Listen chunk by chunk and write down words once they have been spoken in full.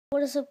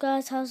What is up,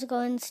 guys? How's it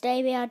going?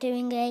 Today we are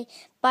doing a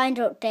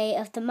binder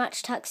update of the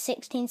Match Attax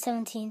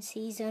 16-17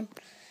 season.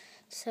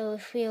 So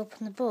if we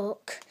open the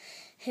book,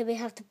 here we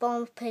have the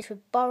Bournemouth page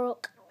with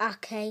Boruk,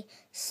 Ake,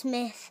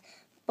 Smith,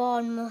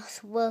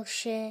 Bournemouth,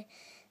 Wilshire,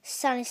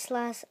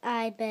 Stanislas,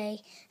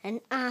 Ibe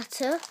and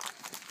Arthur.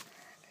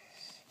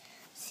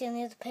 See, on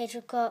the other page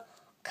we've got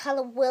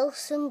Callum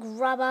Wilson,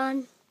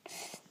 Graban,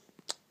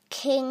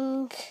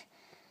 King,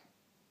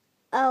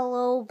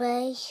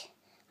 Alobe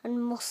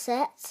and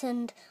Musset,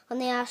 and on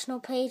the Arsenal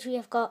page we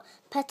have got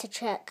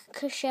Petacek,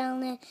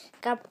 Koscielny,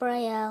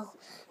 Gabriel,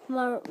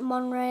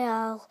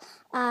 Monreal,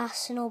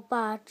 Arsenal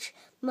badge,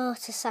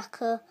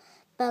 Mertesacker,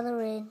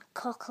 Bellerin,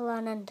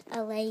 Coquelin and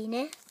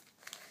Eleni.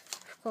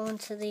 Going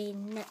to the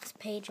next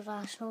page of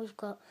Arsenal, we've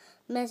got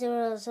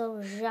Mesut,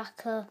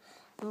 Xhaka,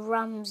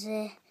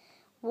 Ramsey,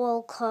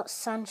 Walcott,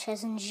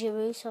 Sanchez and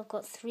Giroud, so I've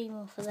got 3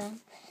 more for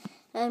them.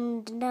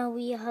 And now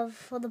we have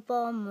for the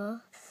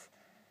Bournemouth,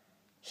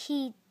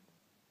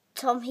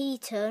 Tom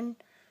Heaton,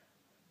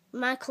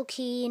 Michael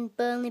Keane,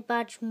 Burnley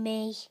badge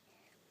me,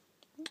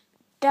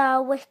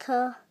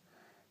 Darwicker,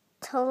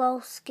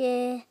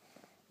 Tarkowski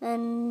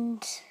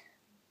and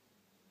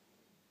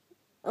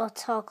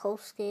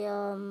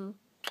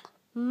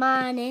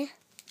Mane. As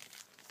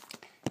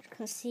you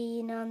can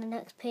see now on the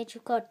next page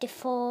we've got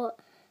Defoe,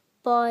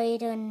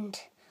 Boyd and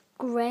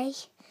Gray.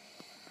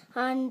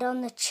 And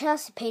on the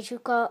Chelsea page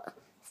we've got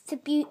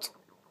Thibaut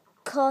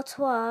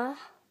Courtois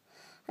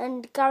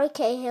and Gary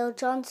Cahill,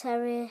 John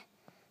Terry,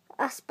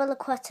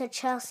 Aspilicueta,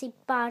 Chelsea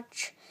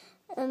badge,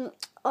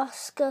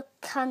 Oscar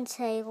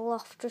Kante,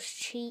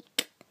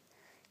 Loftus-Cheek,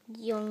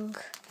 young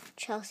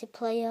Chelsea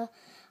player.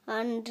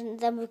 And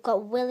then we've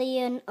got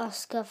Willian,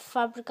 Oscar,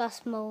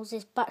 Fabregas,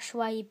 Moses,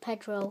 Batshuayi,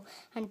 Pedro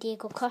and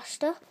Diego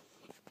Costa.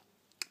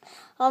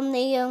 On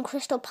the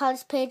Crystal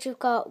Palace page we've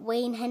got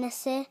Wayne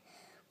Hennessy,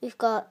 we've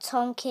got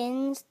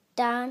Tompkins,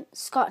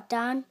 Scott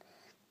Dan,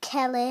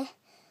 Kelly,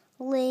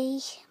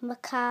 Lee,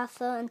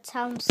 MacArthur and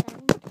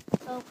Townsend.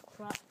 Oh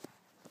crap,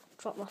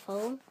 dropped my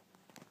phone.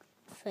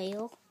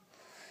 Fail.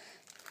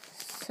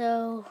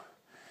 So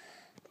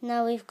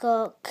now we've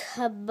got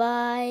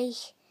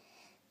Kabai,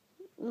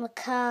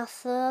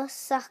 MacArthur,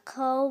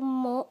 Sacco,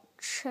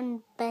 Much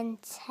and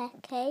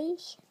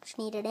Benteke. Just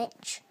need an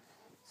itch.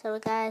 Sorry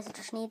guys, I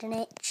just need an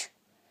itch.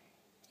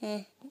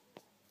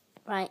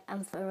 Right,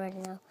 I'm ready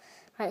now.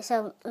 Right,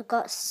 so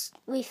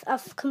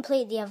I've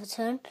completed the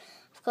Everton.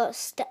 I've got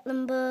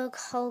Stecklenburg,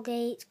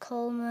 Holgate,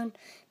 Coleman,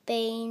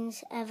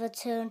 Baines,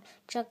 Everton,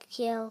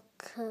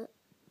 Jagielka,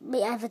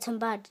 Everton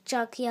bad,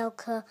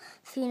 Jagielka,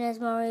 Funes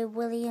Mori,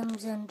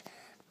 Williams and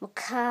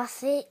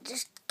McCarthy.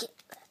 Just get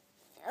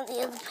on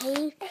the other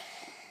page.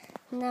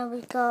 Now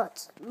we've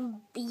got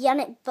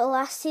Yannick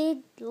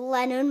Bolasie,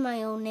 Lennon,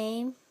 my own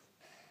name,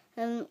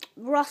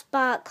 Ross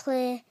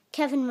Barkley,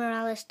 Kevin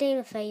Morales, De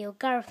La Feu,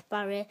 Gareth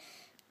Barry,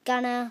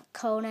 Ghana,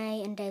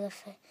 Kone and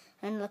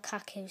and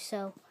Lukaku.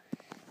 So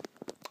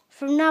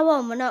from now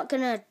on we're not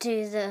going to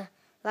do the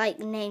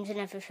names and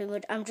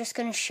everything, I'm just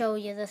going to show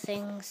you the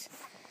things.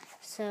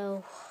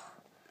 So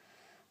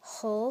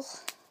Hull, see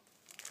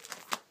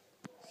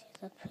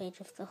the page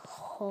of the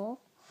Hull,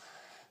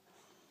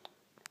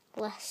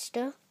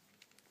 Leicester,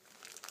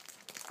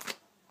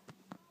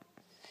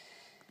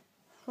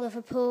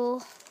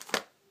 Liverpool,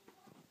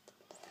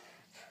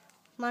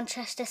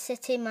 Manchester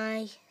City,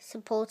 my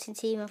supporting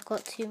team. I've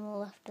got 2 more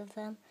left of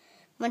them.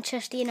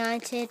 Manchester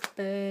United,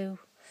 boo.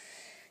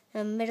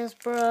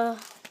 Middlesbrough,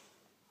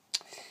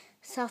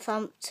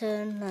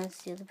 Southampton. That's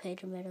the other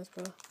page of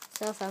Middlesbrough.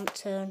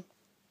 Southampton.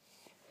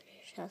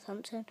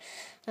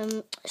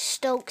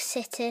 Stoke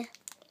City.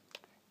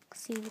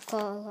 See, we've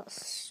got a lot of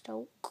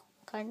Stoke,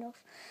 kind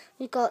of.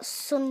 We've got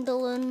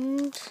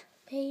Sunderland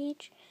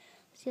page.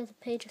 That's the other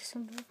page of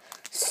Sunderland.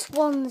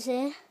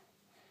 Swansea.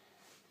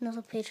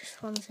 Another page of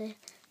Swansea.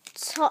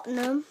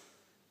 Tottenham.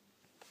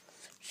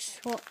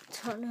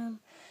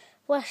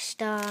 West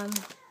Ham.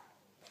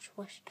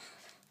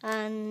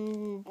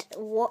 And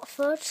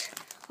Watford.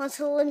 On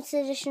to the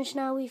limited editions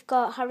now. We've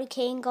got Harry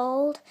Kane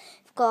gold.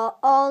 We've got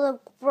all the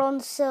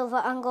bronze, silver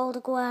and gold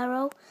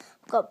Aguero.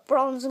 We've got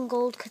bronze and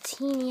gold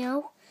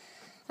Coutinho.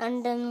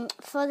 And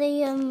for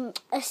the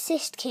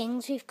assist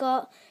kings, we've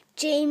got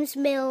James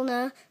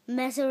Milner,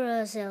 Mesut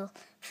Ozil.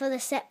 For the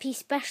set piece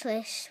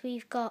specialists,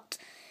 we've got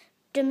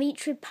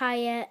Dimitri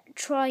Payet,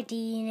 Troy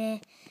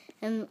Deeney,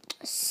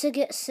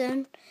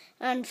 Sigurdsson.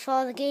 And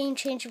for the game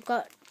change, we've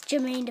got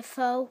Jermaine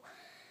Defoe,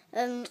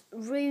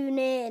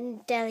 Rooney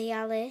and Dele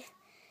Alli.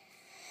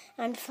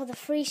 And for the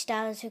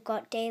freestylers, we've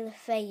got De La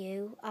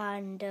Feu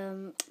and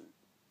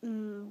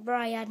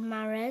Riyad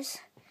Mahrez.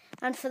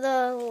 And for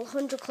the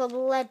 100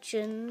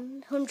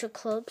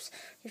 clubs,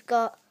 we've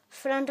got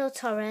Fernando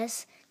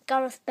Torres,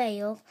 Gareth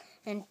Bale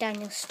and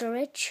Daniel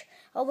Sturridge.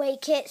 Away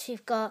kits,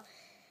 we've got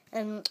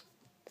the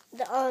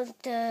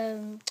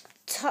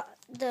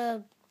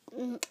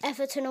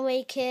Everton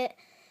away kit,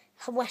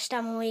 West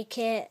Ham away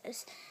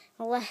kit,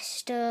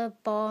 Leicester,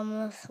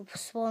 Bournemouth,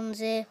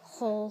 Swansea,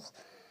 Hull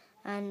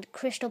and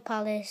Crystal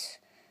Palace,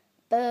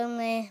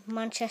 Burnley,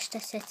 Manchester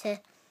City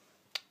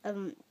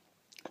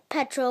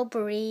Pedro,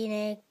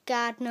 Barini,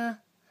 Gardner,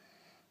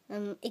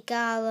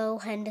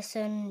 Igalo,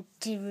 Henderson,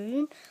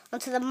 Deroon.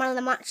 Onto the man of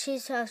the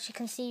matches. As you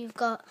can see, you've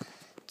got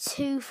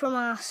 2 from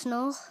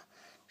Arsenal.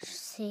 Let's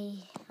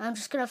see, I'm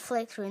just going to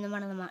flick through in the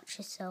man of the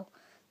matches. So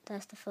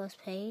there's the first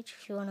page,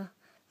 if you want to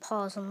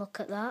pause and look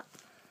at that.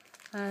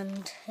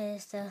 And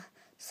here's the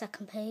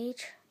second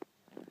page.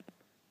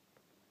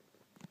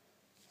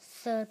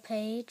 Third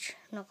page,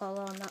 not got a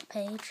lot on that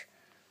page.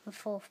 And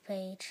fourth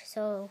page.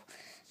 So,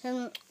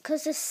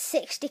 because there's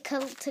 60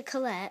 to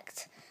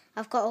collect,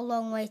 I've got a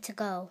long way to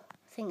go.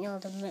 I think you'll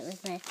admit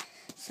with me.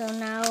 So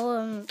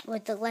now,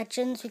 with the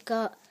legends, we've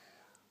got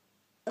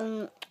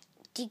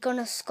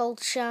Digona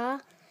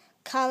Sculpture,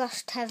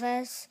 Carlos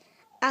Tevez,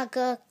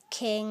 Aga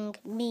King,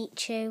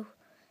 Michu,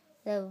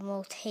 the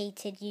most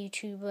hated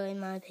YouTuber in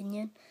my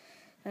opinion,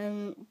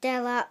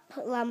 Delap,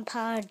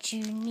 Lampard,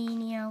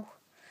 Juninho,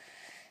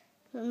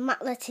 Matt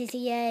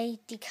Letizia,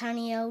 Di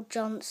Canio,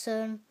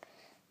 Johnson,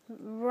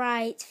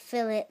 Wright,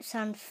 Phillips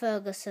and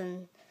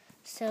Ferguson.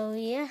 So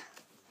yeah,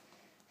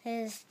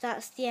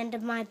 that's the end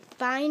of my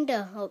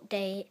binder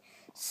update.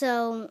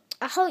 So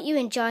I hope you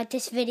enjoyed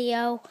this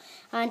video,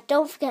 and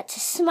don't forget to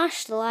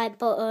smash the like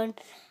button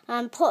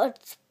and put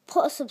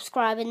a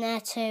subscribe in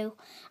there too,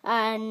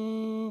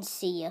 and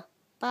see you.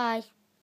 Bye.